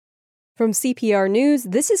From CPR News,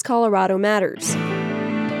 this is Colorado Matters.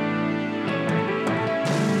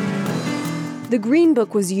 The Green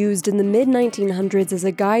Book was used in the mid-1900s as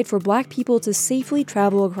a guide for Black people to safely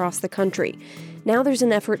travel across the country. Now there's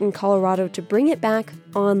an effort in Colorado to bring it back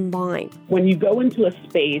online. When you go into a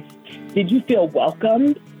space, did you feel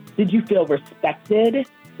welcomed? Did you feel respected?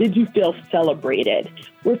 Did you feel celebrated?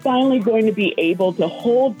 We're finally going to be able to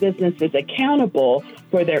hold businesses accountable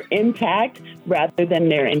for their impact rather than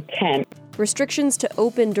their intent. Restrictions to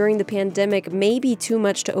open during the pandemic may be too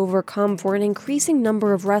much to overcome for an increasing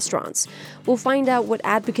number of restaurants. We'll find out what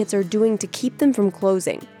advocates are doing to keep them from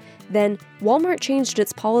closing. Then, Walmart changed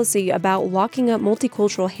its policy about locking up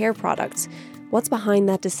multicultural hair products. What's behind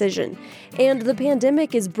that decision? And the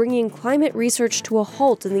pandemic is bringing climate research to a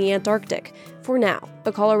halt in the Antarctic. For now,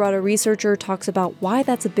 a Colorado researcher talks about why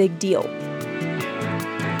that's a big deal.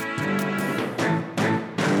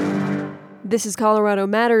 This is Colorado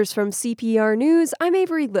Matters from CPR News. I'm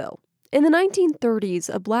Avery Lill. In the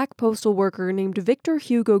 1930s, a Black postal worker named Victor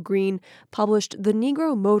Hugo Green published the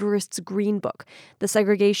Negro Motorist's Green Book. The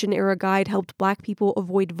segregation-era guide helped Black people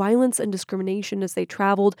avoid violence and discrimination as they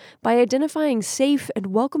traveled by identifying safe and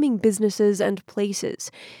welcoming businesses and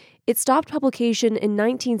places. It stopped publication in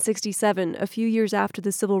 1967, a few years after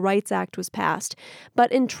the Civil Rights Act was passed.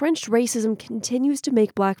 But entrenched racism continues to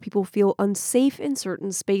make Black people feel unsafe in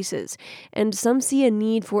certain spaces, and some see a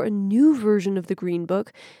need for a new version of the Green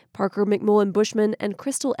Book. Parker McMullen Bushman and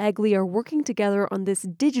Crystal Egley are working together on this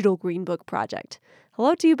digital Green Book project.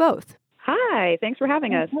 Hello to you both. Hi, thanks for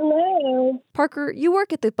having us. Hello. Parker, you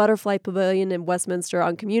work at the Butterfly Pavilion in Westminster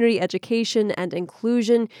on community education and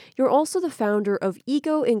inclusion. You're also the founder of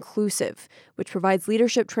Ego Inclusive, which provides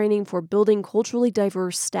leadership training for building culturally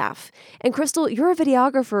diverse staff. And Crystal, you're a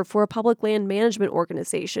videographer for a public land management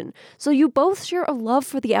organization. So you both share a love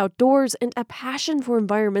for the outdoors and a passion for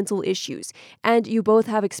environmental issues. And you both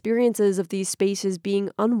have experiences of these spaces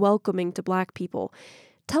being unwelcoming to Black people.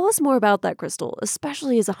 Tell us more about that, Crystal,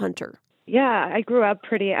 especially as a hunter. Yeah, I grew up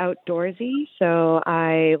pretty outdoorsy, so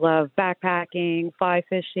I love backpacking, fly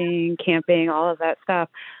fishing, camping, all of that stuff.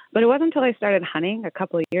 But it wasn't until I started hunting a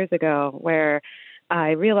couple of years ago where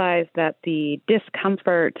I realized that the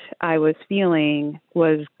discomfort I was feeling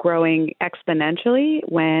was growing exponentially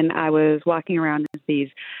when I was walking around these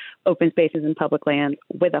open spaces and public lands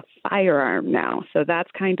with a firearm now. So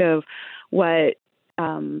that's kind of what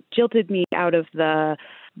jilted me out of the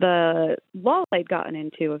lull I'd gotten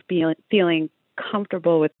into of feeling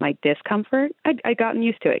comfortable with my discomfort. I'd gotten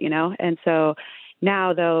used to it, and so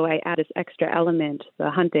now, though, I add this extra element, the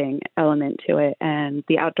hunting element to it, and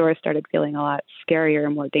the outdoors started feeling a lot scarier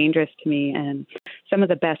and more dangerous to me. And some of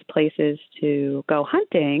the best places to go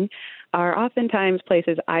hunting are oftentimes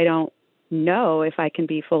places I don't know if I can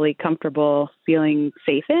be fully comfortable feeling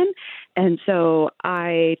safe in. And so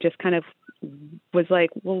I just kind of was like,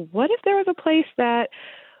 well, what if there was a place that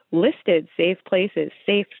listed safe places,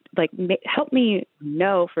 help me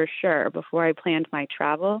know for sure before I planned my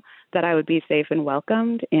travel that I would be safe and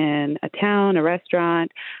welcomed in a town, a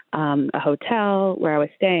restaurant, a hotel where I was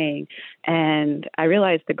staying. And I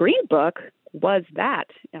realized the Green Book was that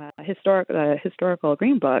historical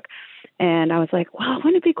Green Book. And I was like, wow,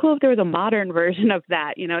 wouldn't it be cool if there was a modern version of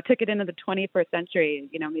that? Took it into the 21st century,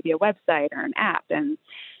 maybe a website or an app. And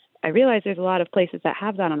I realize there's a lot of places that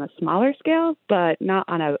have that on a smaller scale, but not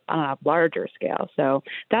on a larger scale. So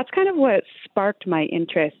that's kind of what sparked my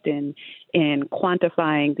interest in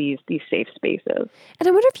quantifying these safe spaces. And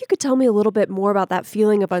I wonder if you could tell me a little bit more about that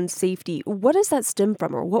feeling of unsafety. What does that stem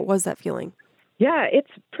from, or what was that feeling? Yeah,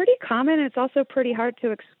 it's pretty common. It's also pretty hard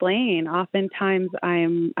to explain. Oftentimes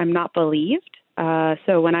I'm not believed.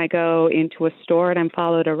 So when I go into a store and I'm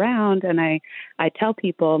followed around and I tell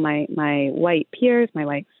people, my white peers, my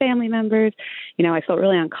white family members, I felt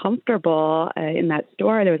really uncomfortable in that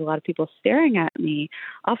store. There was a lot of people staring at me.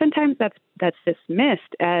 Oftentimes that's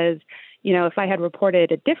dismissed as, if I had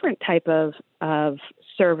reported a different type of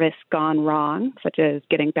service gone wrong, such as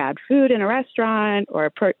getting bad food in a restaurant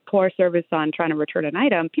or poor service on trying to return an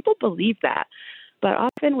item, people believe that. But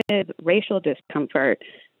often with racial discomfort,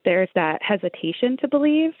 there's that hesitation to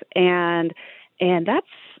believe, and that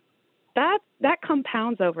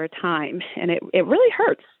compounds over time, and it really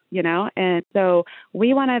hurts, And so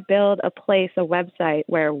we want to build a website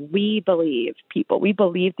where we believe people, we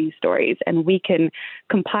believe these stories, and we can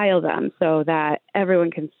compile them so that everyone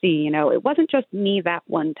can see, it wasn't just me that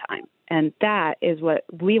one time. And that is what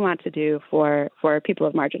we want to do for people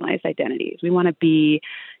of marginalized identities. We want to be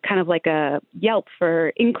kind of like a Yelp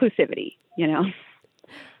for inclusivity,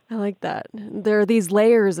 I like that. There are these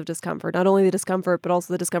layers of discomfort, not only the discomfort, but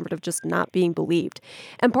also the discomfort of just not being believed.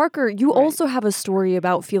 And Parker, you Right. also have a story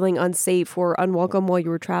about feeling unsafe or unwelcome while you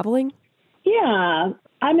were traveling? Yeah,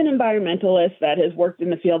 I'm an environmentalist that has worked in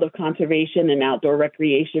the field of conservation and outdoor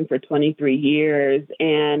recreation for 23 years.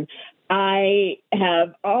 And I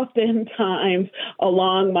have oftentimes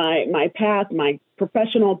along my path, my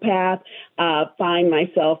professional path, find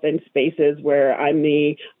myself in spaces where I'm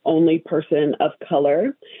the only person of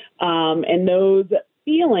color. And those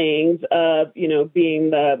feelings of, being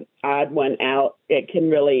the odd one out,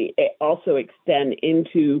 it also extend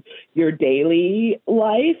into your daily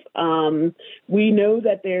life. We know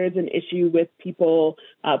that there's an issue with people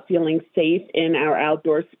feeling safe in our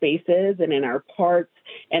outdoor spaces and in our parks,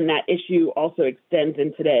 and that issue also extends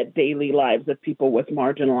into the daily lives of people with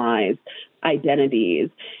marginalized identities.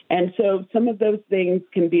 And so some of those things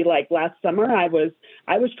can be like last summer, I was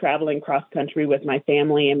traveling cross country with my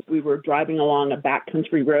family, and we were driving along a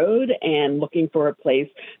backcountry road and looking for a place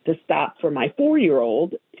to stop for my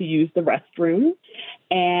 4-year-old to use the restroom.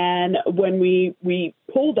 And when we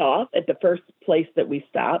pulled off at the first place that we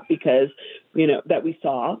stopped because we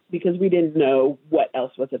didn't know what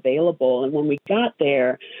else was available. And when we got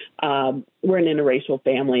there, we're an interracial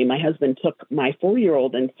family. My husband took my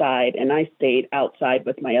 4-year-old inside, and I stayed outside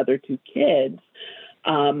with my other 2 kids.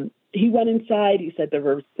 He went inside. He said the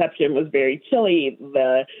reception was very chilly.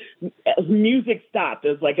 The music stopped.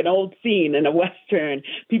 It was like an old scene in a Western.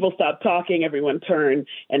 People stopped talking. Everyone turned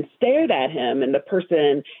and stared at him. And the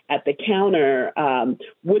person at the counter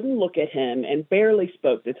wouldn't look at him and barely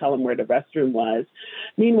spoke to tell him where the restroom was.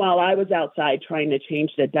 Meanwhile, I was outside trying to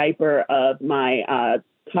change the diaper of my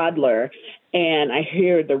toddler, and I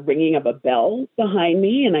hear the ringing of a bell behind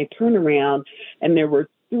me, and I turn around, and there were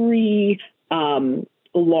 3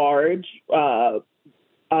 large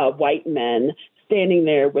white men standing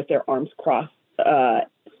there with their arms crossed,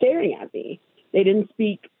 staring at me. They didn't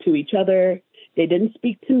speak to each other. They didn't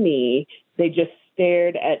speak to me. They just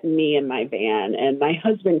stared at me and my van. And my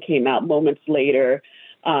husband came out moments later,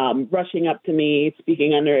 rushing up to me,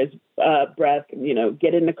 speaking under his breath,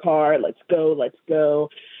 get in the car, let's go.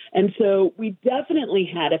 And so we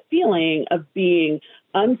definitely had a feeling of being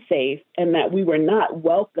unsafe and that we were not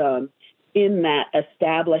welcome in that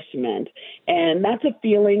establishment. And that's a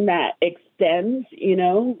feeling that extends,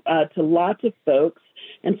 to lots of folks.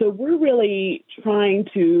 And so we're really trying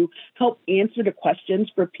to help answer the questions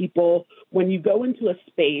for people. When you go into a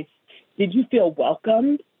space, did you feel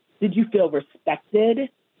welcomed? Did you feel respected?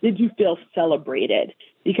 Did you feel celebrated?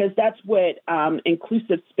 Because that's what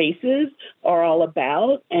inclusive spaces are all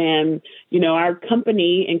about. And, our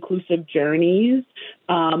company, Inclusive Journeys,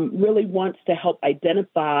 really wants to help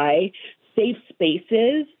identify safe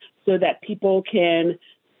spaces so that people can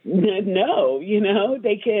know,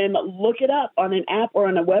 they can look it up on an app or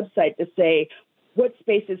on a website to say, what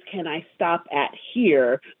spaces can I stop at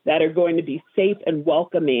here that are going to be safe and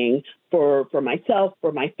welcoming for myself,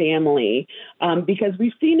 for my family? Because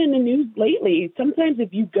we've seen in the news lately, sometimes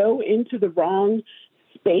if you go into the wrong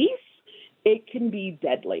space, it can be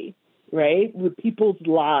deadly, right? People's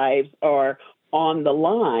lives are on the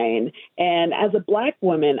line. And as a Black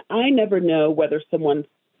woman, I never know whether someone's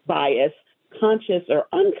bias, conscious or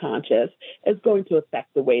unconscious, is going to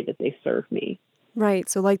affect the way that they serve me. Right.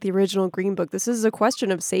 So like the original Green Book, this is a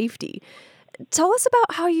question of safety. Tell us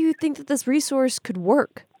about how you think that this resource could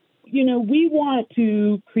work. We want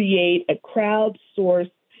to create a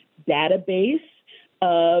crowdsourced database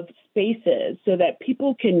of spaces so that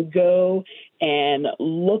people can go and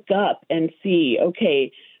look up and see,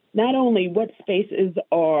 okay, not only what spaces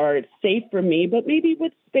are safe for me, but maybe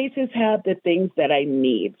what spaces have the things that I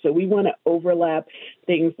need. So we want to overlap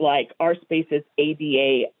things like our spaces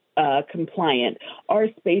ADA compliant, our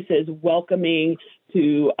spaces welcoming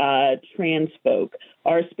to trans folk,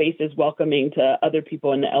 our spaces welcoming to other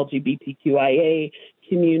people in the LGBTQIA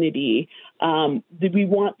community. We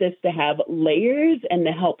want this to have layers and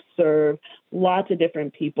to help serve lots of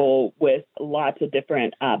different people with lots of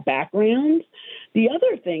different backgrounds. The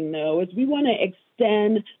other thing, though, is we want to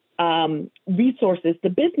extend resources to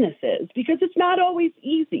businesses, because it's not always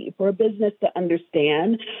easy for a business to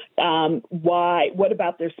understand what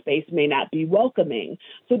about their space may not be welcoming.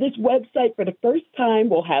 So this website, for the first time,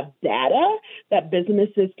 will have data that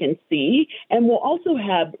businesses can see, and will also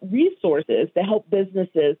have resources to help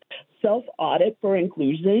businesses self-audit for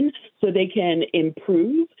inclusion so they can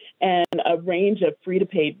improve, and a range of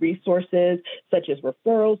free-to-paid resources such as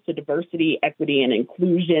referrals to diversity, equity, and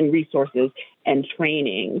inclusion resources and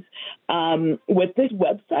trainings. With this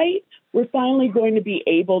website, we're finally going to be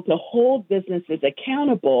able to hold businesses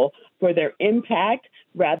accountable for their impact,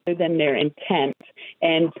 rather than their intent,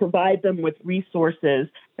 and provide them with resources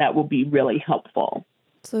that will be really helpful.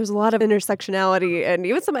 So there's a lot of intersectionality and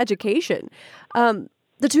even some education.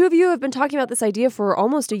 The two of you have been talking about this idea for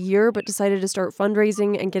almost a year, but decided to start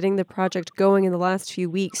fundraising and getting the project going in the last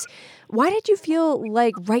few weeks. Why did you feel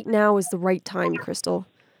like right now is the right time, Crystal?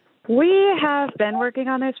 We have been working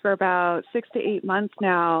on this for about 6 to 8 months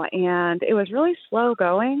now, and it was really slow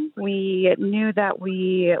going. We knew that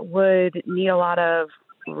we would need a lot of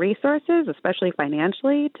resources, especially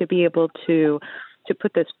financially, to be able to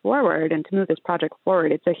put this forward and to move this project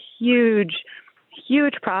forward. It's a huge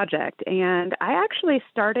project. And I actually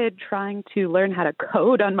started trying to learn how to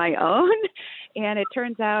code on my own. And it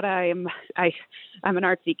turns out I'm an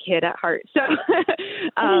artsy kid at heart. So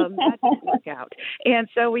that didn't work out. And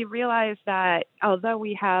so we realized that although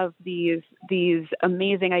we have these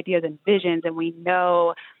amazing ideas and visions, and we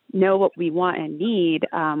know what we want and need,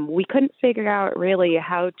 we couldn't figure out really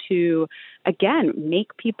how to, again,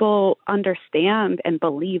 make people understand and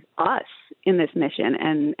believe us in this mission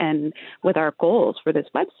and with our goals for this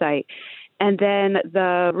website. And then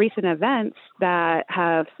the recent events that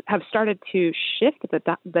have started to shift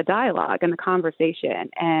the dialogue and the conversation.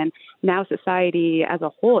 And now society as a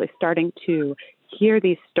whole is starting to hear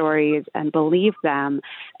these stories and believe them.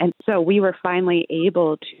 And so we were finally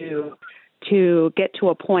able to get to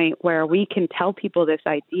a point where we can tell people this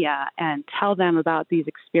idea and tell them about these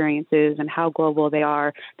experiences and how global they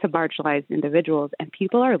are to marginalized individuals. And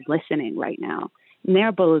people are listening right now, and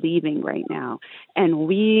they're believing right now. And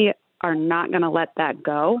we are not going to let that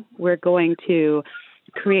go. We're going to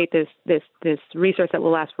create this resource that will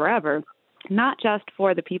last forever, not just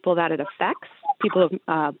for the people that it affects, people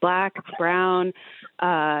of Black, Brown,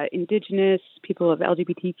 Indigenous, people of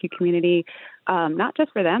LGBTQ community, not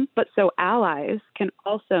just for them, but so allies can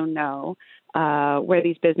also know where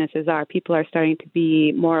these businesses are. People are starting to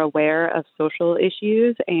be more aware of social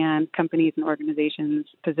issues and companies and organizations'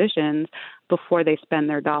 positions before they spend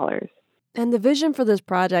their dollars. And the vision for this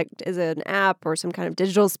project is an app or some kind of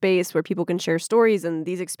digital space where people can share stories and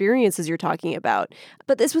these experiences you're talking about.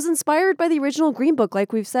 But this was inspired by the original Green Book,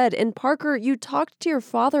 like we've said. And Parker, you talked to your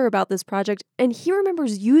father about this project, and he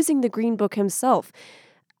remembers using the Green Book himself.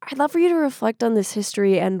 I'd love for you to reflect on this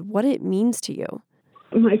history and what it means to you.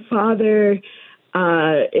 My father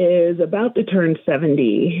is about to turn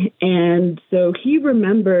 70, and so he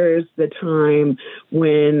remembers the time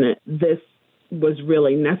when this was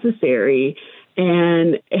really necessary,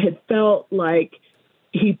 and it felt like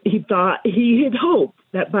he had hoped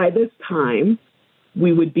that by this time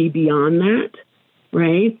we would be beyond that,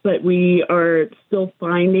 right? But we are still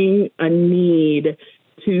finding a need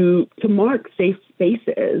to mark safe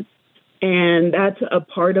spaces, and that's a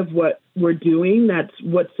part of what we're doing. That's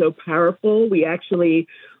what's so powerful.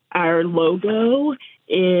 Our logo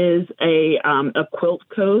is a quilt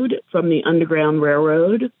code from the Underground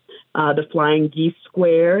Railroad. The Flying Geese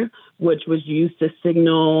Square, which was used to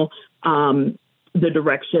signal the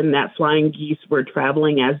direction that flying geese were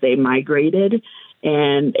traveling as they migrated.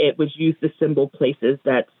 And it was used to symbol places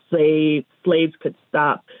that slaves could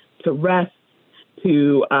stop to rest,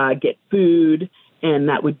 to get food, and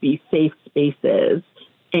that would be safe spaces.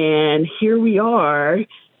 And here we are,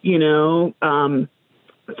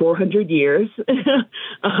 400 years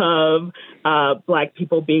of Black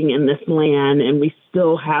people being in this land, and we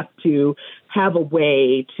still have to have a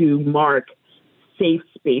way to mark safe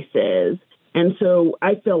spaces. And so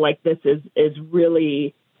I feel like this is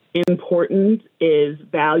really important, is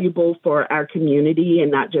valuable for our community, and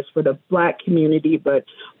not just for the Black community, but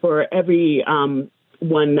for every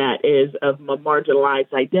one that is of a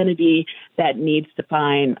marginalized identity that needs to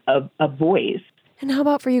find a voice. And how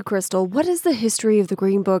about for you, Crystal? What does the history of the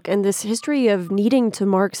Green Book and this history of needing to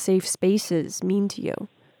mark safe spaces mean to you?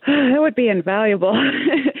 It would be invaluable.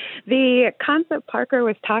 The concept Parker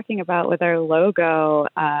was talking about with our logo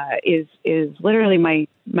is literally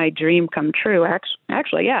my dream come true.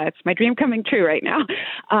 Actually, yeah, it's my dream coming true right now.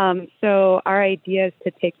 So our idea is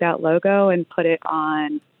to take that logo and put it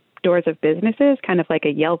on doors of businesses, kind of like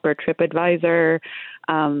a Yelp or TripAdvisor,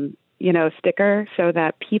 sticker, so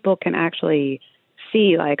that people can actually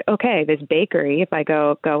see, like, okay, this bakery, if I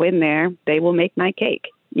go in there, they will make my cake,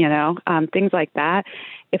 things like that.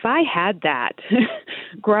 If I had that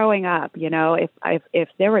growing up, if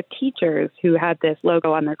there were teachers who had this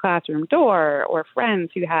logo on their classroom door, or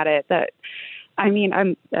friends who had it,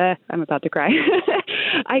 I'm about to cry.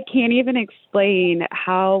 I can't even explain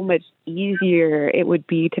how much easier it would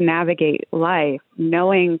be to navigate life,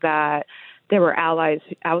 knowing that there were allies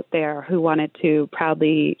out there who wanted to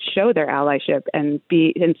proudly show their allyship and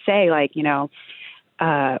say, like,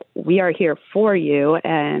 we are here for you,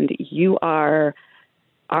 and you are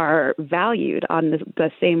valued on the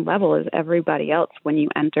same level as everybody else when you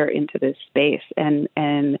enter into this space. And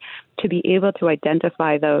to be able to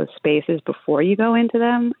identify those spaces before you go into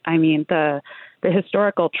them, I mean, the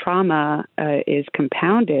historical trauma is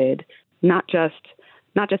compounded, not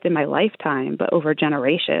just in my lifetime, but over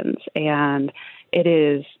generations. And it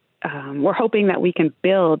is, we're hoping that we can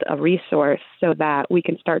build a resource so that we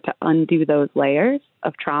can start to undo those layers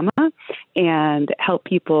of trauma and help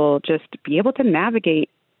people just be able to navigate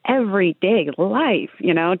everyday life,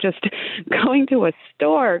 just going to a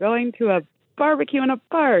store, going to a barbecue in a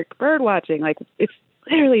park, bird watching, like it's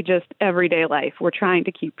literally just everyday life. We're trying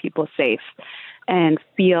to keep people safe and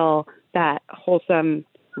feel that wholesome,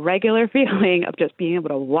 regular feeling of just being able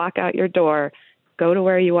to walk out your door, go to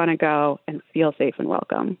where you want to go, and feel safe and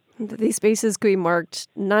welcome. These spaces could be marked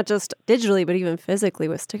not just digitally, but even physically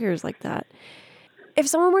with stickers like that. If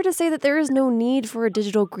someone were to say that there is no need for a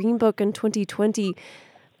digital green book in 2020,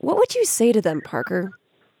 what would you say to them, Parker?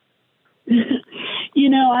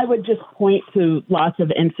 I would just point to lots of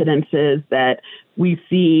incidences that we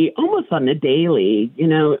see almost on a daily.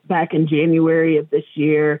 Back in January of this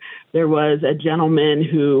year, there was a gentleman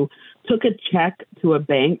who took a check to a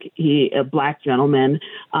bank, a Black gentleman,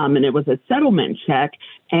 and it was a settlement check.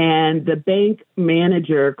 And the bank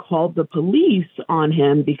manager called the police on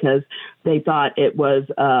him because they thought it was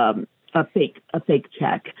a fake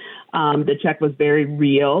check. The check was very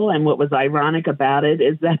real. And what was ironic about it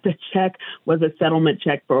is that the check was a settlement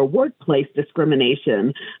check for a workplace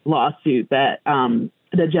discrimination lawsuit that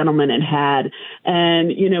the gentleman had. And,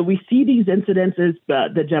 we see these incidences,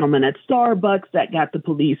 the gentleman at Starbucks that got the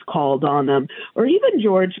police called on them, or even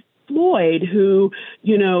George Floyd, who,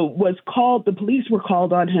 the police were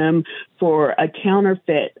called on him for a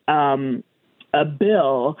counterfeit a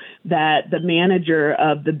bill that the manager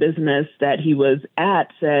of the business that he was at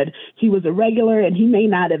said he was a regular and he may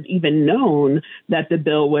not have even known that the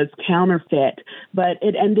bill was counterfeit, but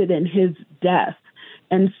it ended in his death.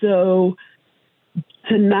 And so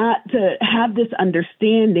to have this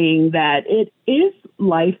understanding that it is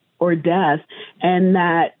life or death, and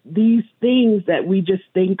that these things that we just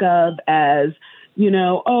think of as,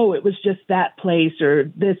 it was just that place or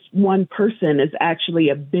this one person is actually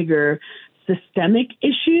a bigger systemic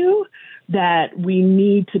issue that we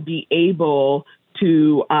need to be able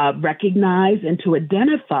to recognize and to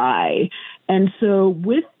identify. And so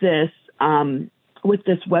with this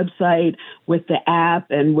website, with the app,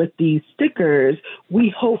 and with these stickers,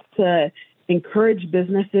 we hope to encourage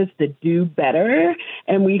businesses to do better.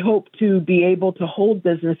 And we hope to be able to hold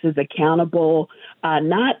businesses accountable,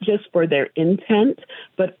 not just for their intent,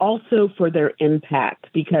 but also for their impact,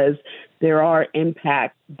 because there are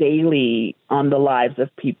impacts daily on the lives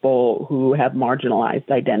of people who have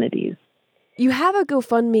marginalized identities. You have a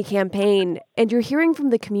GoFundMe campaign, and you're hearing from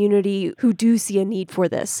the community who do see a need for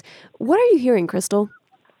this. What are you hearing, Crystal?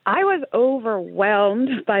 I was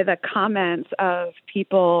overwhelmed by the comments of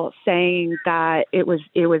people saying that it was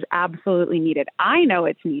absolutely needed. I know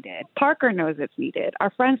it's needed. Parker knows it's needed. Our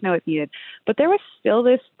friends know it's needed. But there was still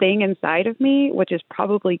this thing inside of me, which is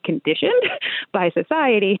probably conditioned by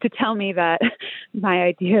society, to tell me that my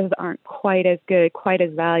ideas aren't quite as good, quite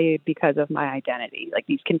as valued because of my identity, like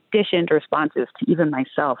these conditioned responses to even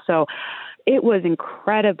myself. So it was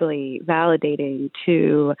incredibly validating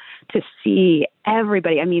to see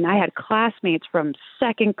everybody. I mean, I had classmates from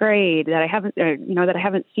second grade that I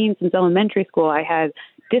haven't seen since elementary school. I had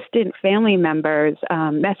distant family members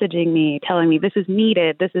messaging me, telling me this is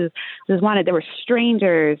needed, this is wanted. There were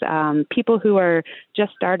strangers, people who are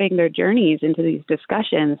just starting their journeys into these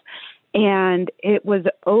discussions. And it was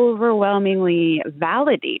overwhelmingly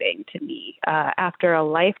validating to me after a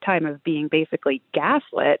lifetime of being basically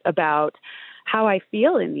gaslit about how I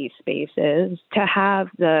feel in these spaces, to have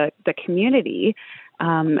the community,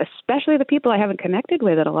 especially the people I haven't connected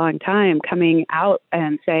with in a long time, coming out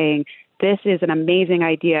and saying, this is an amazing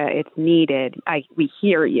idea. It's needed. We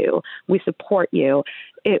hear you. We support you.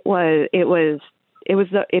 It's one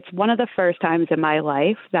of the first times in my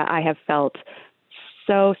life that I have felt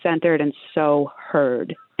so centered and so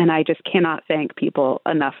heard. And I just cannot thank people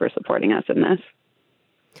enough for supporting us in this.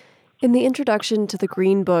 In the introduction to the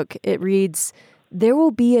Green Book, it reads, "There will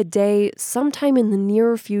be a day sometime in the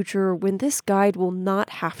near future when this guide will not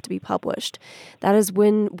have to be published. That is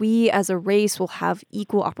when we as a race will have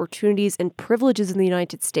equal opportunities and privileges in the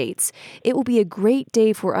United States. It will be a great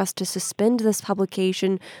day for us to suspend this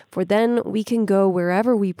publication, for then we can go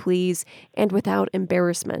wherever we please and without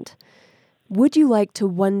embarrassment." Would you like to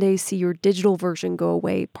one day see your digital version go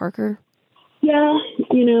away, Parker? Yeah,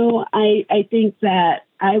 I think that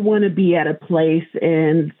I want to be at a place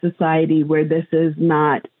in society where this is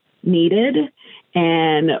not needed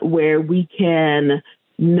and where we can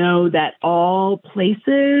know that all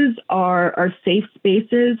places are safe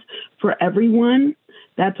spaces for everyone.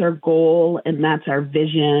 That's our goal and that's our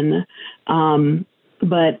vision.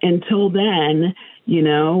 But until then,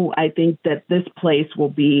 I think that this place will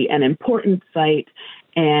be an important site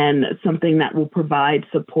and something that will provide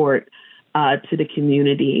support to the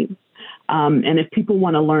community. And if people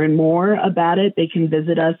want to learn more about it, they can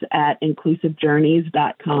visit us at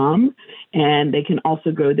inclusivejourneys.com. And they can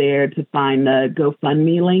also go there to find the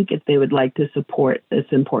GoFundMe link if they would like to support this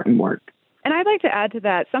important work. And I'd like to add to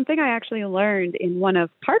that something I actually learned in one of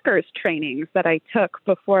Parker's trainings that I took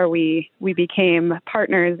before we became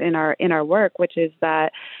partners in our work, which is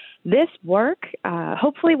that this work,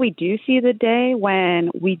 hopefully we do see the day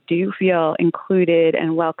when we do feel included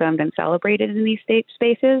and welcomed and celebrated in these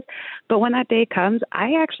spaces. But when that day comes,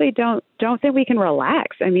 I actually don't think we can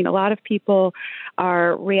relax. I mean, a lot of people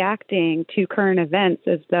are reacting to current events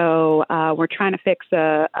as though we're trying to fix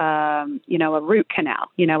a root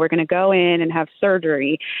canal. We're going to go in and have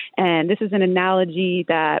surgery. And this is an analogy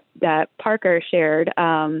that Parker shared.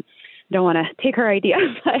 Don't want to take her idea,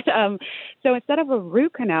 but so instead of a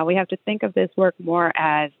root canal, we have to think of this work more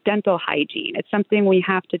as dental hygiene. It's something we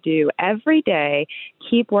have to do every day,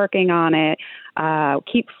 keep working on it,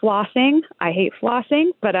 keep flossing. I hate flossing,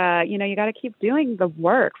 but you got to keep doing the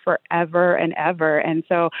work forever and ever. And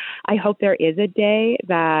so I hope there is a day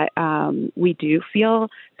that we do feel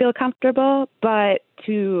comfortable, but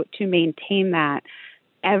to maintain that,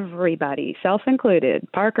 everybody, self included,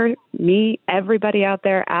 Parker, me, everybody out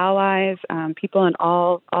there, allies, people in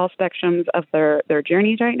all spectrums of their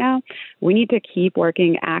journeys right now, we need to keep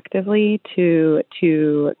working actively to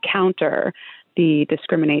counter the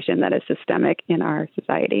discrimination that is systemic in our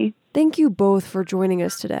society. Thank you both for joining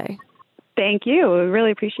us today. Thank you. We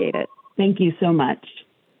really appreciate it. Thank you so much.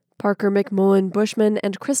 Parker McMullen Bushman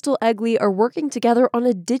and Crystal Egley are working together on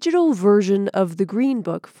a digital version of the Green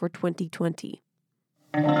Book for 2020.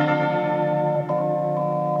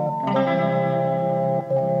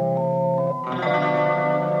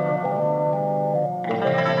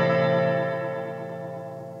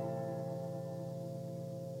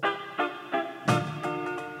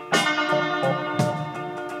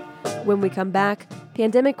 When we come back,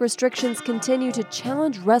 pandemic restrictions continue to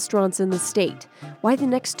challenge restaurants in the state. Why the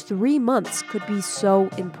next 3 months could be so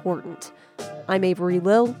important. I'm Avery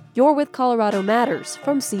Lill. You're with Colorado Matters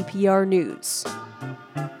from CPR News.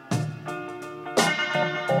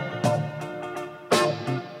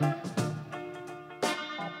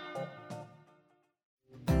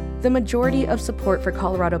 The majority of support for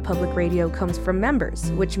Colorado Public Radio comes from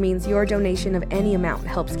members, which means your donation of any amount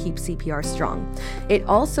helps keep CPR strong. It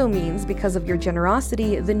also means, because of your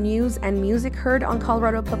generosity, the news and music heard on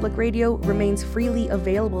Colorado Public Radio remains freely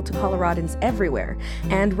available to Coloradans everywhere.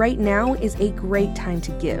 And right now is a great time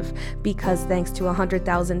to give, because thanks to a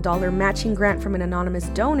 $100,000 matching grant from an anonymous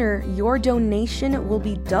donor, your donation will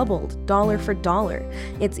be doubled, dollar for dollar.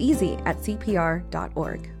 It's easy at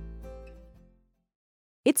CPR.org.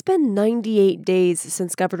 It's been 98 days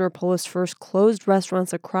since Governor Polis first closed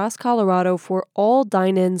restaurants across Colorado for all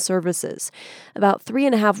dine-in services. About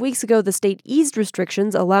 3.5 weeks ago, the state eased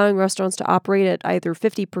restrictions, allowing restaurants to operate at either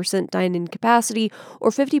 50% dine-in capacity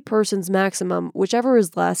or 50 persons maximum, whichever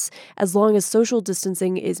is less, as long as social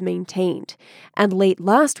distancing is maintained. And late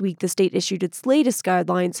last week, the state issued its latest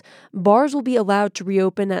guidelines. Bars will be allowed to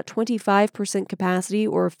reopen at 25% capacity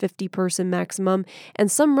or 50-person maximum,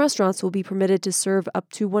 and some restaurants will be permitted to serve up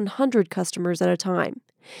to 100 customers at a time.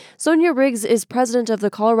 Sonia Riggs is president of the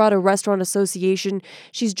Colorado Restaurant Association.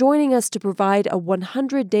 She's joining us to provide a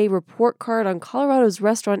 100-day report card on Colorado's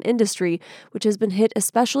restaurant industry, which has been hit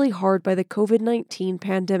especially hard by the COVID-19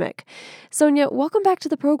 pandemic. Sonia, welcome back to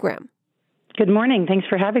the program. Good morning. Thanks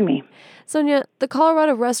for having me. Sonia, the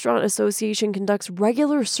Colorado Restaurant Association conducts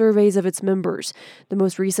regular surveys of its members. The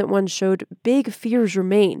most recent one showed big fears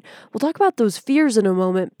remain. We'll talk about those fears in a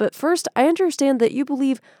moment, but first, I understand that you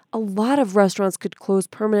believe a lot of restaurants could close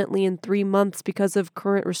permanently in 3 months because of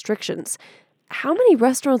current restrictions. How many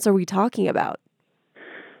restaurants are we talking about?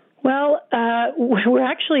 Well, we're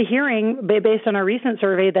actually hearing, based on our recent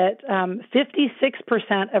survey, that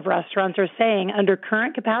 56% of restaurants are saying under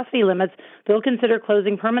current capacity limits, they'll consider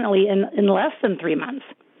closing permanently in less than 3 months.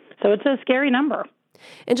 So it's a scary number.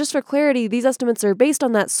 And just for clarity, these estimates are based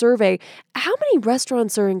on that survey. How many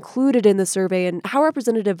restaurants are included in the survey, and how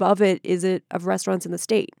representative of it is it of restaurants in the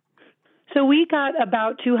state? So we got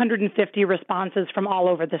about 250 responses from all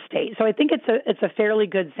over the state. So I think it's a fairly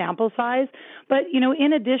good sample size. But,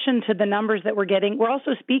 in addition to the numbers that we're getting, we're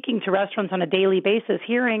also speaking to restaurants on a daily basis,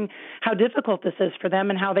 hearing how difficult this is for them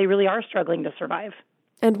and how they really are struggling to survive.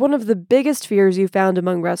 And one of the biggest fears you found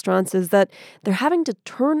among restaurants is that they're having to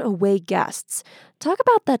turn away guests. Talk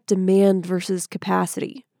about that demand versus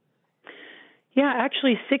capacity. Yeah,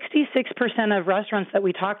 actually 66% of restaurants that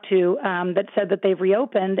we talked to that said that they've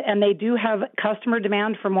reopened, and they do have customer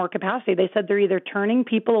demand for more capacity. They said they're either turning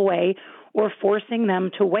people away or forcing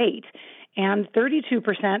them to wait. And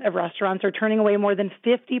 32% of restaurants are turning away more than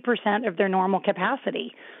 50% of their normal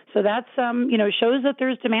capacity. So that's, shows that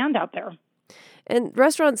there's demand out there. And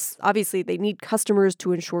restaurants, obviously, they need customers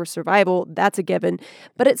to ensure survival. That's a given.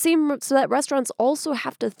 But it seems so that restaurants also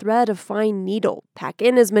have to thread a fine needle, pack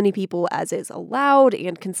in as many people as is allowed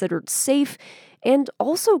and considered safe, and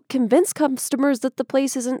also convince customers that the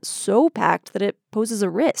place isn't so packed that it poses a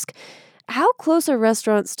risk. How close are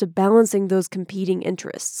restaurants to balancing those competing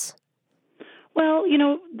interests? Well,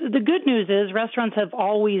 the good news is restaurants have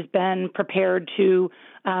always been prepared to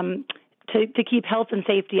keep health and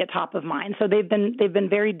safety at top of mind. So they've been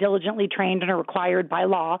very diligently trained and are required by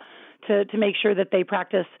law to make sure that they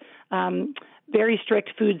practice very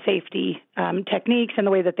strict food safety techniques in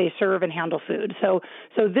the way that they serve and handle food. So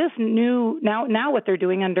this new now what they're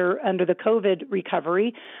doing under the COVID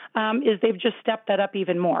recovery is they've just stepped that up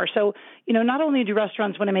even more. So not only do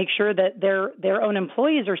restaurants want to make sure that their own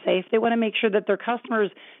employees are safe, they want to make sure that their customers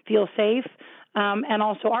feel safe. And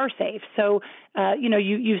also are safe. So,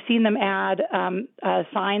 you've seen them add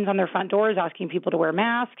signs on their front doors asking people to wear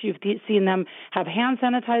masks. You've seen them have hand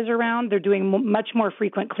sanitizer around. They're doing much more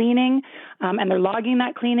frequent cleaning, and they're logging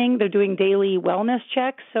that cleaning. They're doing daily wellness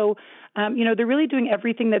checks. So, they're really doing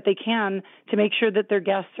everything that they can to make sure that their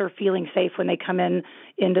guests are feeling safe when they come into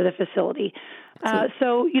the facility.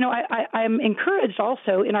 I'm encouraged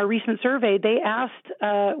also in our recent survey, they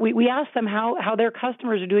asked, we asked them how their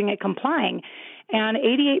customers are doing at complying. And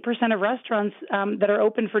 88% of restaurants that are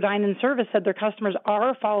open for dine-in service said their customers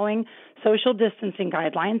are following social distancing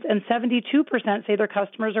guidelines, and 72% say their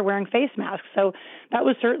customers are wearing face masks. So that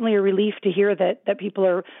was certainly a relief to hear that people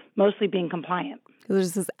are mostly being compliant.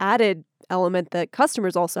 There's this added element that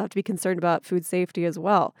customers also have to be concerned about food safety as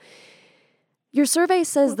well. Your survey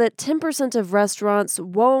says that 10% of restaurants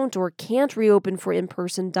won't or can't reopen for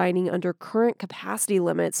in-person dining under current capacity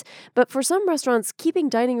limits. But for some restaurants, keeping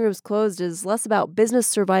dining rooms closed is less about business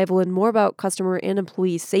survival and more about customer and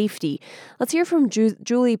employee safety. Let's hear from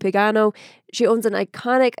Julie Pagano. She owns an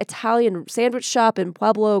iconic Italian sandwich shop in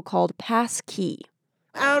Pueblo called Pasquis.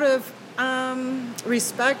 Out of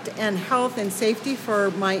respect and health and safety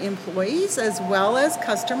for my employees as well as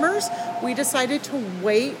customers, we decided to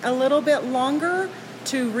wait a little bit longer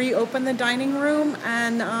to reopen the dining room,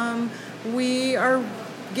 and we are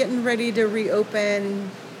getting ready to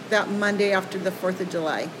reopen that Monday after the 4th of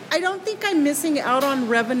July. I don't think I'm missing out on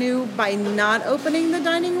revenue by not opening the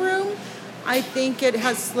dining room. I think it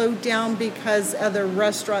has slowed down because other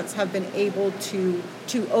restaurants have been able to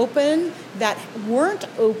open that weren't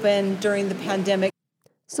open during the pandemic.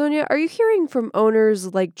 Sonia, are you hearing from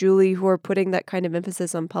owners like Julie who are putting that kind of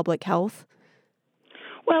emphasis on public health?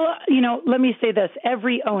 Well, let me say this.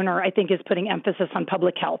 Every owner, I think, is putting emphasis on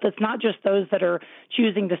public health. It's not just those that are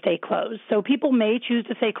choosing to stay closed. So people may choose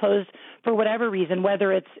to stay closed for whatever reason,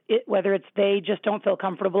 whether it's they just don't feel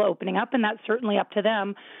comfortable opening up, and that's certainly up to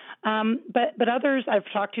them. But others I've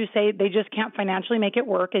talked to say they just can't financially make it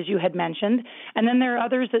work, as you had mentioned. And then there are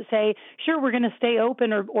others that say, sure, we're going to stay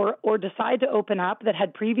open or decide to open up that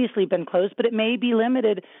had previously been closed, but it may be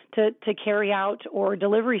limited to carry out or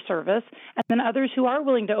delivery service. And then others who are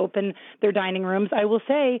willing to open their dining rooms. I will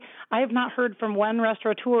say I have not heard from one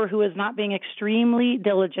restaurateur who is not being extremely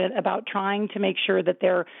diligent about trying to make sure that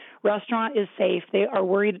their restaurant is safe. They are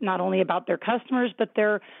worried not only about their customers, but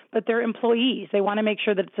their employees. They want to make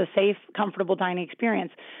sure that it's a safe, comfortable dining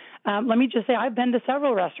experience. Let me just say, I've been to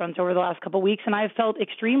several restaurants over the last couple of weeks, and I've felt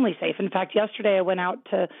extremely safe. In fact, yesterday I went out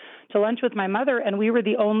to lunch with my mother, and we were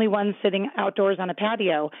the only ones sitting outdoors on a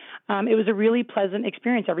patio. It was a really pleasant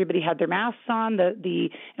experience. Everybody had their masks on. The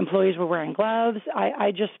employees were wearing gloves.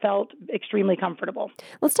 I just felt extremely comfortable.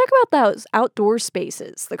 Let's talk about those outdoor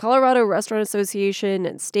spaces. The Colorado Restaurant Association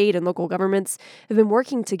and state and local governments have been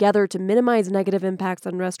working together to minimize negative impacts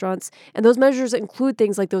on restaurants, and those measures include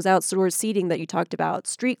things like those outdoor seating that you talked about.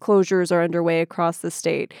 Street closures are underway across the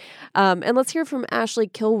state. And let's hear from Ashley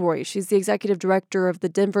Kilroy. She's the executive director of the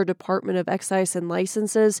Denver Department of Excise and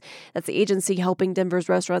Licenses. That's the agency helping Denver's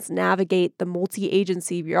restaurants navigate the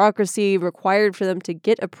multi-agency bureaucracy required for them to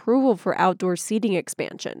get approval for outdoor seating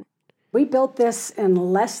expansion. We built this in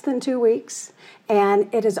less than 2 weeks,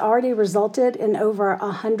 and it has already resulted in over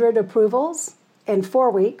 100 approvals in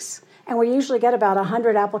 4 weeks, and we usually get about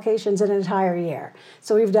 100 applications in an entire year.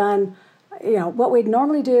 So we've done, what we'd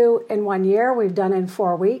normally do in 1 year, we've done in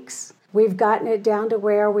 4 weeks. We've gotten it down to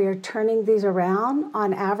where we are turning these around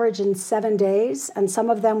on average in 7 days, and some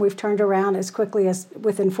of them we've turned around as quickly as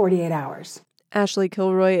within 48 hours. Ashley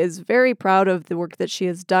Kilroy is very proud of the work that she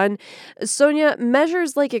has done. Sonia,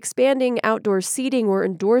 measures like expanding outdoor seating were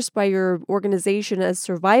endorsed by your organization as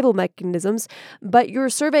survival mechanisms, but your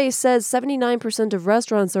survey says 79% of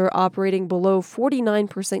restaurants are operating below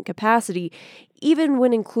 49% capacity, even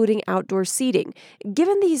when including outdoor seating.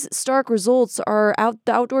 Given these stark results, are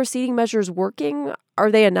the outdoor seating measures working? Are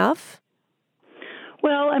they enough?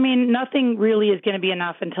 Well, nothing really is going to be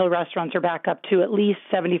enough until restaurants are back up to at least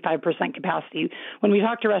 75% capacity. When we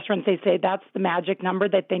talk to restaurants, they say that's the magic number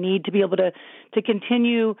that they need to be able to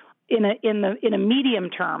continue in a medium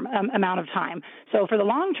term amount of time. So for the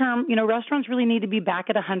long term, restaurants really need to be back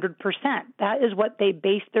at 100%. That is what they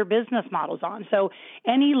base their business models on. So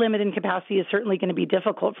any limit in capacity is certainly going to be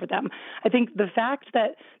difficult for them. I think the fact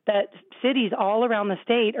that cities all around the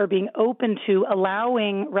state are being open to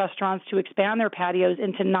allowing restaurants to expand their patios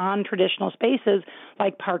into non-traditional spaces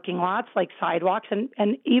like parking lots, like sidewalks,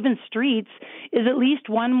 and even streets is at least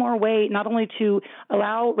one more way not only to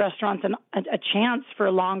allow restaurants a chance for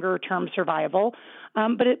a longer-term survival,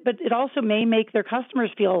 but it also may make their customers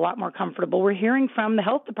feel a lot more comfortable. We're hearing from the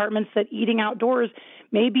health departments that eating outdoors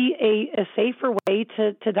may be a safer way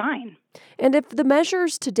to dine. And if the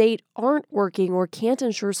measures to date aren't working or can't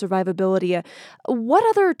ensure survivability, what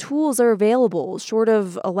other tools are available short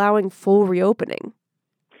of allowing full reopening?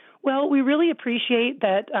 Well, we really appreciate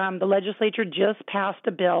that the legislature just passed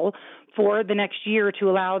a bill for the next year to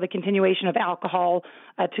allow the continuation of alcohol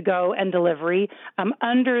to go and delivery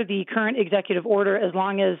under the current executive order. As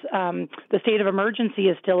long as the state of emergency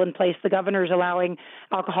is still in place, the governor is allowing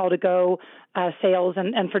alcohol to go sales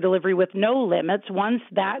and for delivery with no limits. Once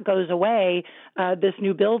that goes away, this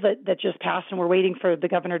new bill that just passed, and we're waiting for the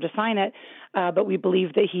governor to sign it, but we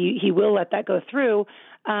believe that he will let that go through,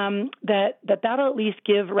 that'll at least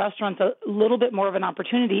give restaurants a little bit more of an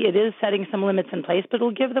opportunity. It is setting some limits in place, but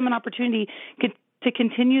it'll give them an opportunity to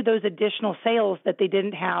continue those additional sales that they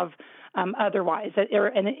didn't have otherwise or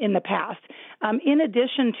in the past. In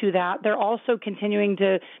addition to that, they're also continuing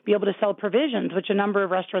to be able to sell provisions, which a number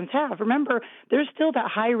of restaurants have. Remember, there's still that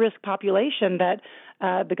high-risk population that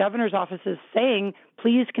the governor's office is saying,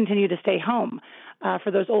 please continue to stay home.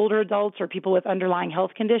 For those older adults or people with underlying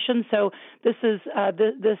health conditions. So this is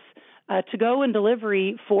to-go and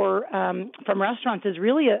delivery from restaurants is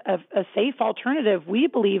really a safe alternative. We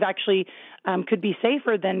believe actually could be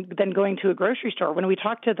safer than going to a grocery store. When we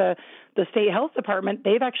talk to the state health department,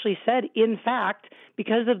 they've actually said, in fact,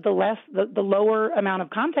 because of the lower amount of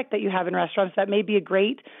contact that you have in restaurants, that may be a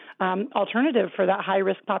great alternative for that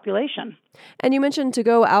high-risk population. And you mentioned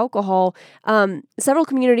to-go alcohol. Several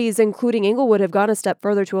communities, including Englewood, have gone a step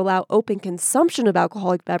further to allow open consumption of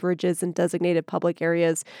alcoholic beverages in designated public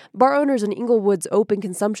areas. Bar owners in Englewood's open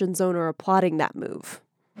consumption zone are applauding that move.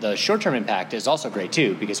 The short-term impact is also great,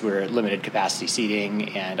 too, because we're at limited capacity seating,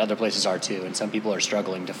 and other places are, too, and some people are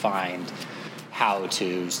struggling to find how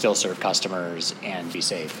to still serve customers and be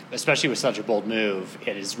safe. Especially with such a bold move,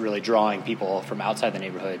 it is really drawing people from outside the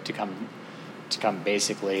neighborhood to come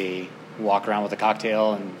basically walk around with a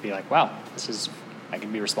cocktail and be like, wow, I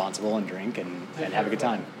can be responsible and drink and have a good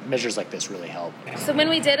time. Measures like this really help. So when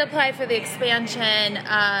we did apply for the expansion,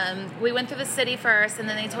 we went through the city first, and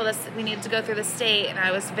then they told us we needed to go through the state, and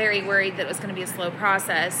I was very worried that it was going to be a slow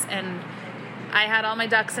process. And I had all my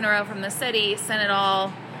ducks in a row from the city, sent it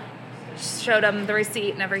all, showed them the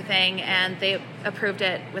receipt and everything, and they approved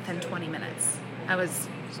it within 20 minutes. I was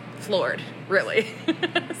floored, really.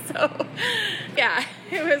 So, yeah,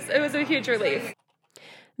 it was a huge relief.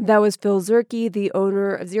 That was Phil Zierke, the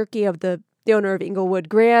owner of Englewood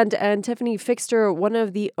Grand, and Tiffany Fixter, one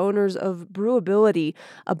of the owners of Brewability,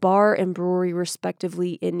 a bar and brewery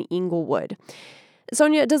respectively in Englewood.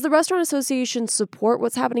 Sonia, does the Restaurant Association support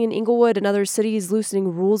what's happening in Englewood and other cities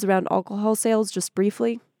loosening rules around alcohol sales, just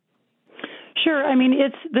briefly? Sure.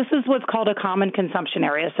 This is what's called a common consumption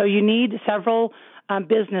area. So you need several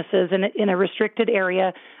businesses in a restricted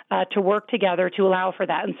area to work together to allow for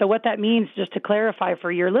that. And so what that means, just to clarify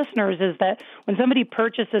for your listeners, is that when somebody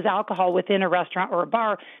purchases alcohol within a restaurant or a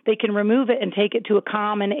bar, they can remove it and take it to a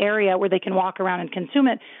common area where they can walk around and consume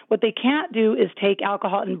it. What they can't do is take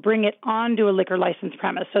alcohol and bring it onto a liquor license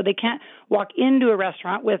premise. So they can't walk into a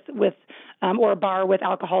restaurant with or a bar with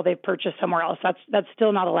alcohol they've purchased somewhere else. That's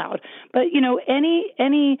still not allowed. But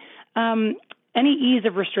any ease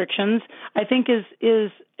of restrictions, I think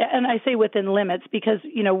is, and I say within limits, because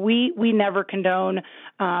we never condone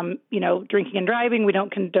drinking and driving. We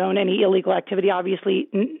don't condone any illegal activity. Obviously,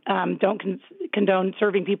 don't condone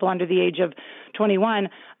serving people under the age of 21.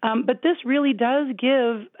 But this really does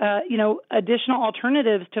give additional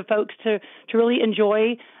alternatives to folks to really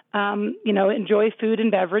enjoy food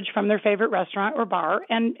and beverage from their favorite restaurant or bar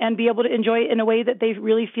and be able to enjoy it in a way that they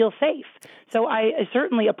really feel safe. So I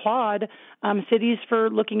certainly applaud cities for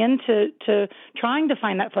looking into trying to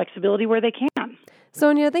find that flexibility where they can.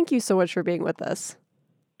 Sonia, thank you so much for being with us.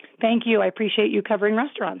 Thank you. I appreciate you covering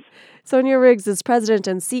restaurants. Sonia Riggs is president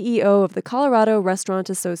and CEO of the Colorado Restaurant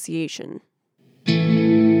Association.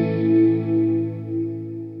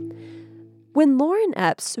 When Lauren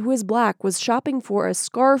Epps, who is Black, was shopping for a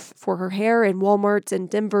scarf for her hair in Walmart's in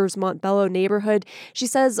Denver's Montbello neighborhood, she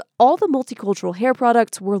says all the multicultural hair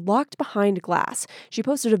products were locked behind glass. She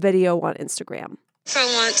posted a video on Instagram. If I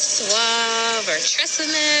want Suave or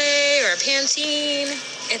Tresemme or Pantene,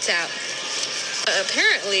 it's out.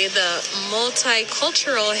 Apparently, the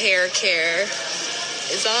multicultural hair care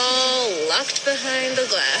is all locked behind the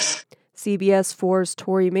glass. CBS 4's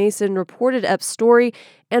Tori Mason reported Epps' story,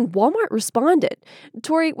 and Walmart responded.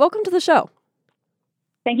 Tori, welcome to the show.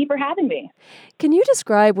 Thank you for having me. Can you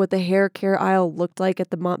describe what the hair care aisle looked like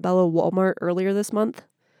at the Montbello Walmart earlier this month?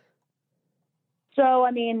 So,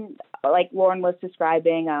 like Lauren was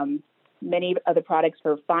describing, many of the products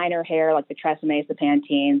for finer hair, like the Tresemme, the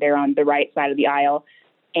Pantene, they're on the right side of the aisle.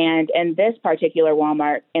 And in this particular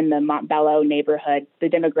Walmart in the Montbello neighborhood, the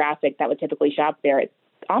demographic that would typically shop there, it's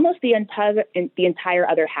almost the entire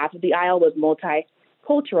other half of the aisle was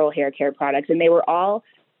multicultural hair care products, and they were all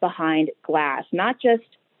behind glass, not just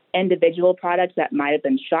individual products that might have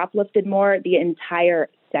been shoplifted more, the entire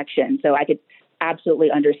section. So I could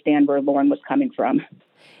absolutely understand where Lauren was coming from.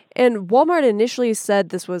 And Walmart initially said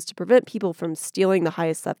this was to prevent people from stealing the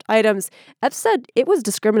highest theft items. Epps said it was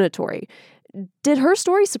discriminatory. Did her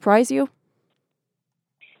story surprise you?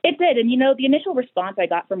 It did. And, the initial response I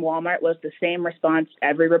got from Walmart was the same response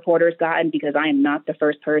every reporter's gotten, because I am not the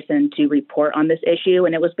first person to report on this issue.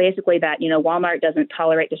 And it was basically that, Walmart doesn't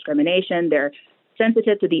tolerate discrimination. They're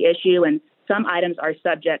sensitive to the issue, and some items are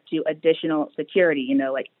subject to additional security,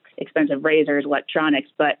 like expensive razors, electronics.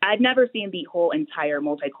 But I'd never seen the whole entire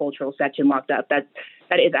multicultural section locked up. That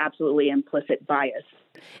is absolutely implicit bias.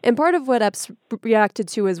 And part of what Epps reacted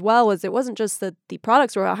to as well was it wasn't just that the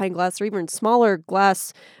products were behind glass, or even smaller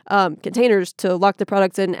glass containers to lock the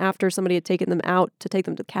products in after somebody had taken them out to take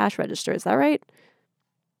them to the cash register. Is that right?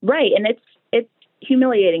 Right. And it's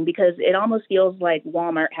humiliating, because it almost feels like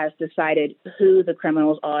Walmart has decided who the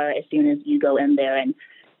criminals are as soon as you go in there. And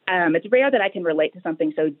it's rare that I can relate to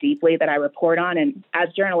something so deeply that I report on. And as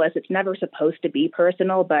journalists, it's never supposed to be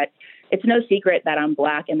personal, but it's no secret that I'm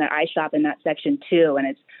Black and that I shop in that section too. And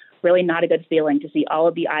it's really not a good feeling to see all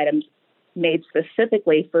of the items made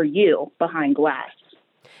specifically for you behind glass.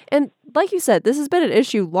 And like you said, this has been an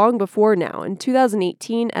issue long before now. In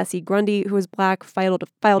 2018, Essie Grundy, who is Black, filed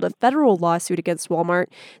a federal lawsuit against Walmart,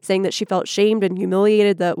 saying that she felt shamed and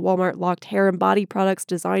humiliated that Walmart locked hair and body products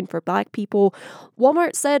designed for Black people.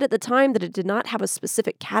 Walmart said at the time that it did not have a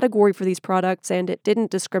specific category for these products and it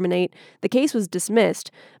didn't discriminate. The case was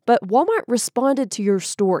dismissed, but Walmart responded to your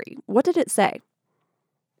story. What did it say?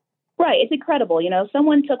 Right. It's incredible.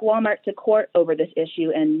 Someone took Walmart to court over this issue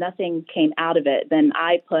and nothing came out of it. Then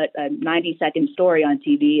I put a 90-second story on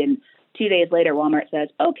TV, and 2 days later, Walmart says,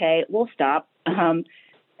 okay, we'll stop.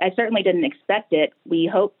 I certainly didn't expect it. We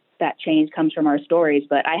hope that change comes from our stories,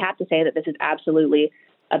 but I have to say that this is absolutely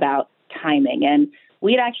about timing. And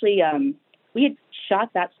we had actually, we had shot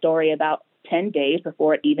that story about 10 days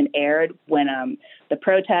before it even aired, when the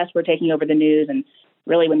protests were taking over the news, and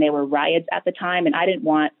really when they were riots at the time. And I didn't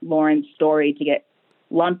want Lauren's story to get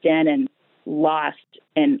lumped in and lost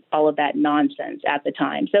in all of that nonsense at the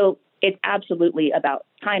time. So it's absolutely about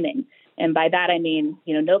timing. And by that, I mean,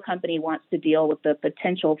 no company wants to deal with the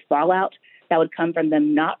potential fallout that would come from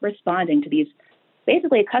them not responding to these,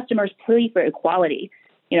 basically a customer's plea for equality.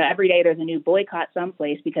 Every day there's a new boycott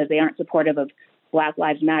someplace because they aren't supportive of Black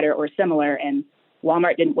Lives Matter or similar. And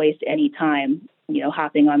Walmart didn't waste any time,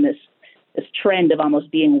 hopping on this trend of almost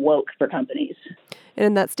being woke for companies. And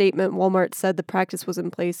in that statement, Walmart said the practice was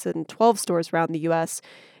in place in 12 stores around the U.S.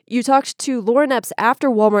 You talked to Lauren Epps after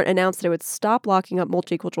Walmart announced that it would stop locking up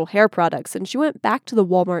multicultural hair products, and she went back to the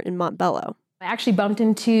Walmart in Montbello. I actually bumped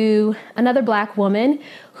into another Black woman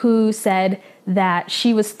who said that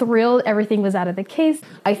she was thrilled everything was out of the case.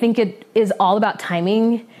 I think it is all about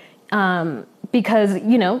timing because,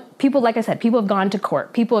 people, like I said, people have gone to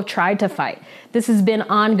court. People have tried to fight. This has been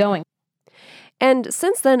ongoing. And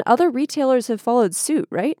since then, other retailers have followed suit,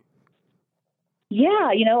 right?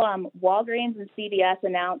 Yeah, Walgreens and CVS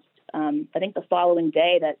announced, I think the following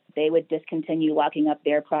day, that they would discontinue locking up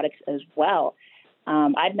their products as well. I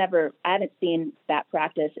haven't seen that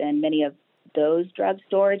practice in many of those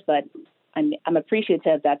drugstores, but I'm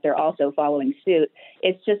appreciative that they're also following suit.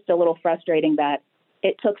 It's just a little frustrating that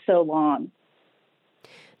it took so long.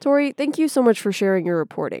 Tori, thank you so much for sharing your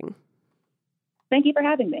reporting. Thank you for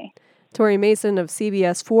having me. Tori Mason of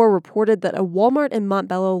CBS 4 reported that a Walmart in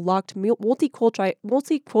Montbello locked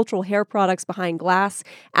multicultural hair products behind glass.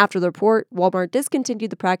 After the report, Walmart discontinued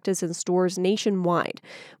the practice in stores nationwide.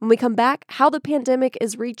 When we come back, how the pandemic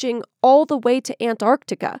is reaching all the way to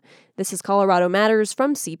Antarctica. This is Colorado Matters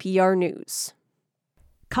from CPR News.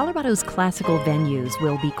 Colorado's classical venues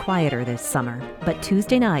will be quieter this summer, but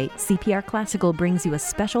Tuesday night, CPR Classical brings you a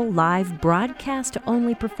special live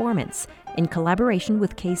broadcast-only performance in collaboration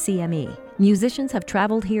with KCME. Musicians have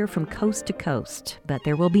traveled here from coast to coast, but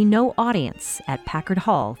there will be no audience at Packard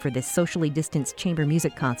Hall for this socially distanced chamber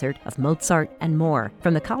music concert of Mozart and more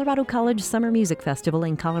from the Colorado College Summer Music Festival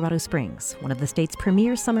in Colorado Springs, one of the state's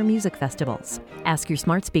premier summer music festivals. Ask your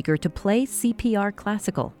smart speaker to play CPR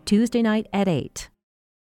Classical Tuesday night at 8.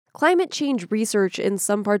 Climate change research in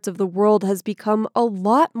some parts of the world has become a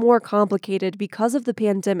lot more complicated because of the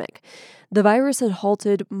pandemic. The virus had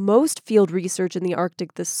halted most field research in the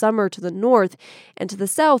Arctic this summer to the north, and to the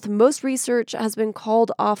south, most research has been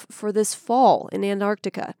called off for this fall in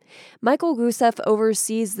Antarctica. Michael Gusev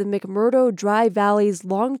oversees the McMurdo Dry Valley's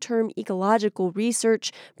long-term ecological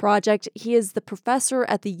research project. He is the professor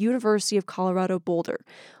at the University of Colorado Boulder.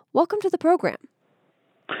 Welcome to the program.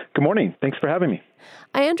 Good morning. Thanks for having me.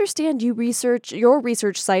 I understand your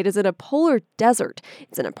research site is in a polar desert.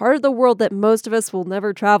 It's in a part of the world that most of us will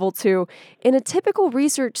never travel to. In a typical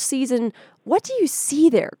research season, what do you see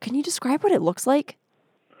there? Can you describe what it looks like?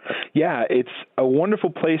 Yeah, it's a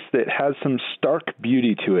wonderful place that has some stark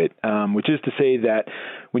beauty to it, which is to say that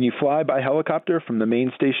when you fly by helicopter from the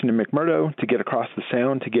main station in McMurdo to get across the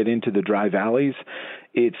Sound to get into the dry valleys,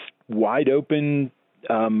 it's wide open,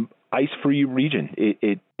 ice-free region.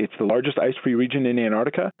 It's the largest ice-free region in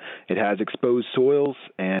Antarctica. It has exposed soils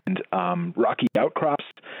and rocky outcrops.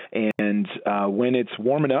 And when it's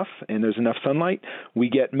warm enough and there's enough sunlight, we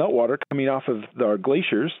get meltwater coming off of our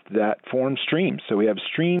glaciers that form streams. So we have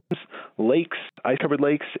streams, lakes, ice-covered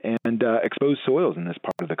lakes, and exposed soils in this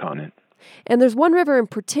part of the continent. And there's one river in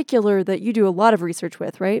particular that you do a lot of research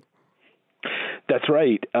with, right? That's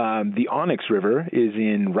right. The Onyx River is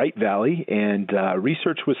in Wright Valley, and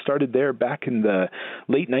research was started there back in the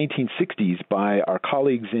late 1960s by our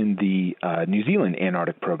colleagues in the New Zealand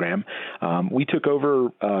Antarctic program. We took over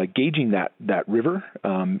gauging that river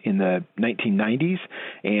in the 1990s,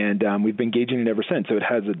 and we've been gauging it ever since. So it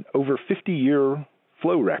has an over 50-year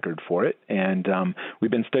flow record for it, and we've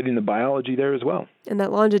been studying the biology there as well. And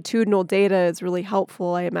that longitudinal data is really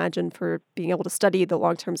helpful, I imagine, for being able to study the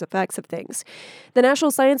long-term effects of things. The National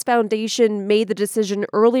Science Foundation made the decision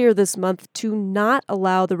earlier this month to not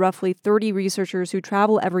allow the roughly 30 researchers who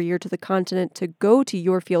travel every year to the continent to go to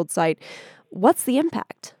your field site. What's the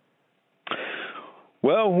impact?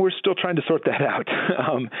 Well, we're still trying to sort that out.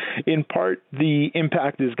 In part, the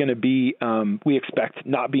impact is going to be, we expect,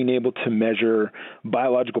 not being able to measure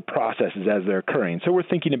biological processes as they're occurring. So we're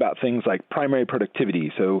thinking about things like primary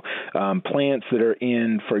productivity. So plants that are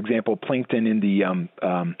in, for example, plankton in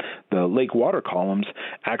the lake water columns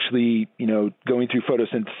actually, going through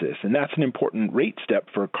photosynthesis. And that's an important rate step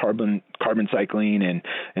for carbon cycling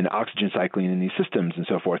and oxygen cycling in these systems and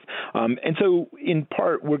so forth. And so in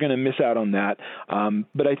part, we're going to miss out on that.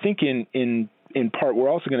 But I think in part, we're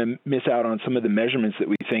also going to miss out on some of the measurements that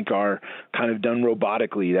we think are kind of done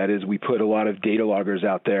robotically. That is, we put a lot of data loggers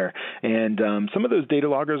out there, and some of those data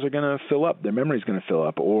loggers are going to fill up. Their memory is going to fill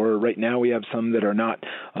up. Or right now we have some that are not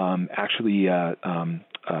actually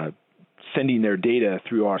sending their data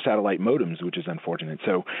through our satellite modems, which is unfortunate.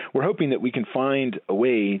 So we're hoping that we can find a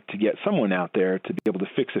way to get someone out there to be able to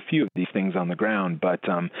fix a few of these things on the ground. But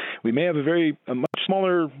we may have a much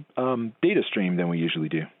smaller data stream than we usually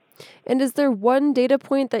do. And is there one data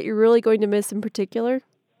point that you're really going to miss in particular?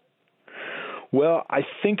 Well, I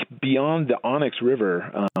think beyond the Onyx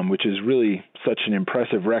River, which is really such an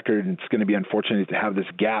impressive record, and it's going to be unfortunate to have this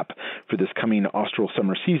gap for this coming austral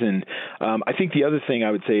summer season. I think the other thing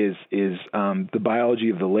I would say is the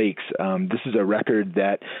biology of the lakes. This is a record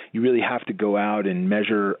that you really have to go out and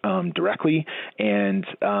measure directly, and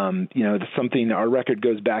it's something. Our record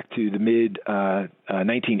goes back to the mid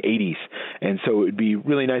 1980s, and so it would be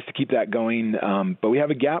really nice to keep that going. But we have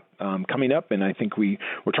a gap coming up, and I think we're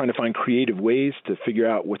trying to find creative ways to figure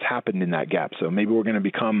out what's happened in that gap. So maybe we're going to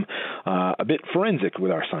become a bit forensic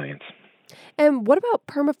with our science. And what about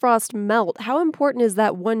permafrost melt? How important is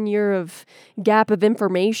that 1 year of gap of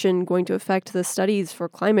information going to affect the studies for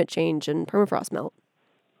climate change and permafrost melt?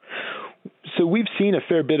 So we've seen a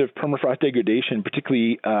fair bit of permafrost degradation,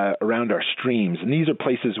 particularly around our streams. And these are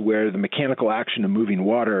places where the mechanical action of moving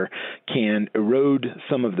water can erode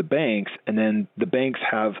some of the banks, and then the banks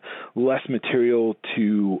have less material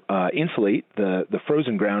to insulate the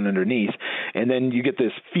frozen ground underneath. And then you get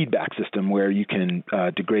this feedback system where you can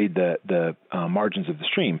degrade the margins of the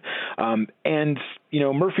stream. And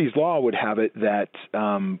Murphy's Law would have it that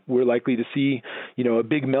we're likely to see, a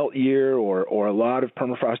big melt year or a lot of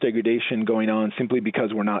permafrost degradation going on simply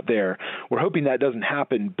because we're not there. We're hoping that doesn't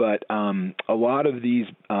happen, but a lot of these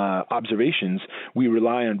observations, we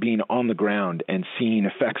rely on being on the ground and seeing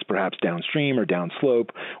effects perhaps downstream or downslope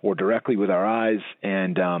or directly with our eyes.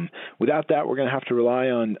 And without that, we're going to have to rely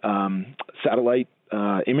on satellite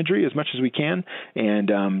imagery as much as we can and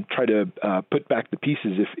try to put back the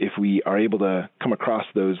pieces if we are able to come across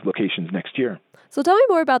those locations next year. So tell me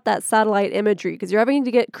more about that satellite imagery, because you're having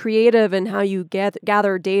to get creative in how you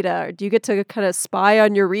gather data. Do you get to kind of spy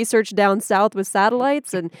on your research down south with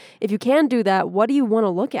satellites? And if you can do that, what do you want to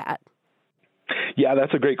look at? Yeah,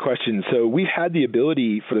 that's a great question. So we've had the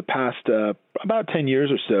ability for the past about 10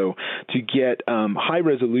 years or so to get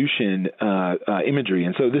high-resolution imagery.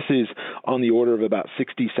 And so this is on the order of about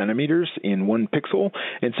 60 centimeters in 1 pixel.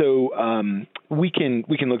 And so we can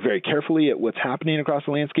look very carefully at what's happening across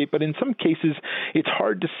the landscape, but in some cases, it's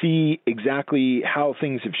hard to see exactly how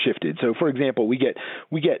things have shifted. So, for example, we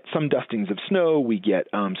get some dustings of snow, we get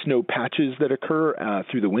snow patches that occur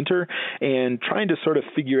through the winter, and trying to sort of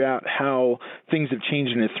figure out how things have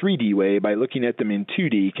changed in a 3D way by looking at them in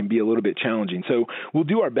 2D can be a little bit challenging. So we'll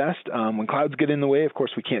do our best. When clouds get in the way, of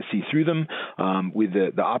course, we can't see through them with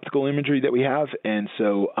the optical imagery that we have. And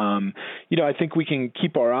so, I think we can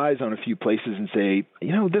keep our eyes on a few places and say,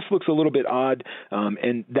 this looks a little bit odd,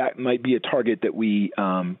 and that might be a target that we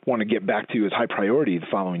want to get back to as high priority the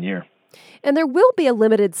following year. And there will be a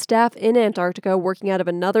limited staff in Antarctica working out of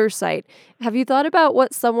another site. Have you thought about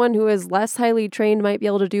what someone who is less highly trained might be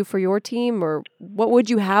able to do for your team, or what would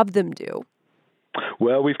you have them do?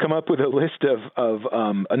 Well, we've come up with a list of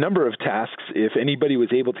a number of tasks. If anybody was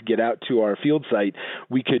able to get out to our field site,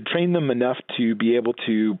 we could train them enough to be able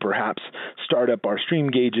to perhaps start up our stream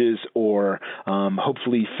gauges or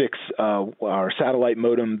hopefully fix our satellite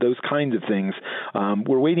modem, those kinds of things.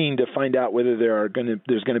 We're waiting to find out whether there's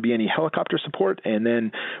going to be any helicopter support, and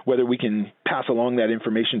then whether we can pass along that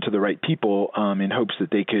information to the right people in hopes that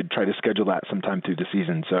they could try to schedule that sometime through the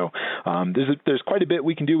season. So there's quite a bit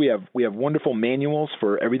we can do. We have wonderful manuals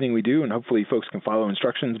for everything we do, and hopefully folks can follow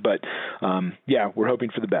instructions. But we're hoping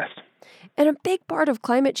for the best. And a big part of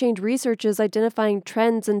climate change research is identifying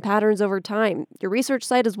trends and patterns over time. Your research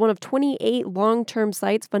site is one of 28 long-term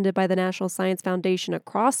sites funded by the National Science Foundation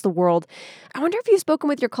across the world. I wonder if you've spoken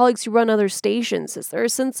with your colleagues who run other stations. Is there a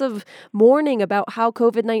sense of mourning about how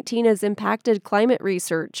COVID-19 has impacted climate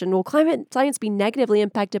research? And will climate science be negatively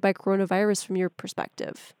impacted by coronavirus from your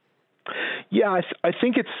perspective? Yeah, I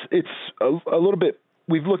think it's a little bit.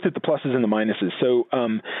 We've looked at the pluses and the minuses. So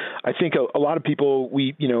I think a lot of people,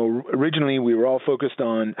 originally we were all focused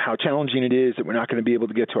on how challenging it is that we're not going to be able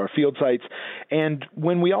to get to our field sites. And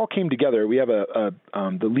when we all came together, we have the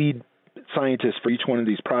lead scientists for each one of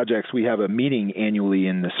these projects. We have a meeting annually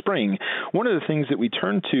in the spring. One of the things that we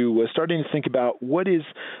turned to was starting to think about what is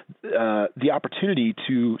the opportunity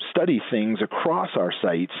to study things across our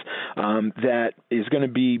sites that is going to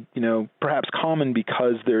be, perhaps common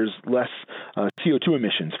because there's less CO2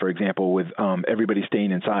 emissions, for example, with everybody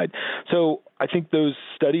staying inside. So I think those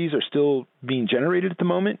studies are still being generated at the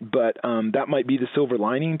moment, but that might be the silver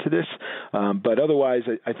lining to this. But otherwise,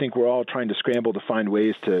 I think we're all trying to scramble to find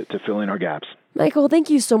ways to fill in our gaps. Michael, thank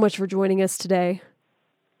you so much for joining us today.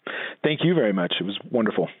 Thank you very much. It was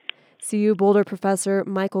wonderful. CU Boulder professor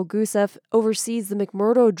Michael Gusev oversees the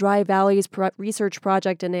McMurdo Dry Valleys research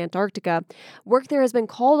project in Antarctica. Work there has been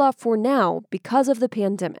called off for now because of the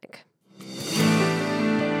pandemic.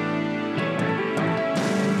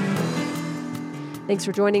 Thanks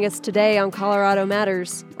for joining us today on Colorado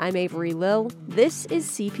Matters. I'm Avery Lill. This is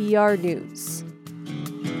CPR News.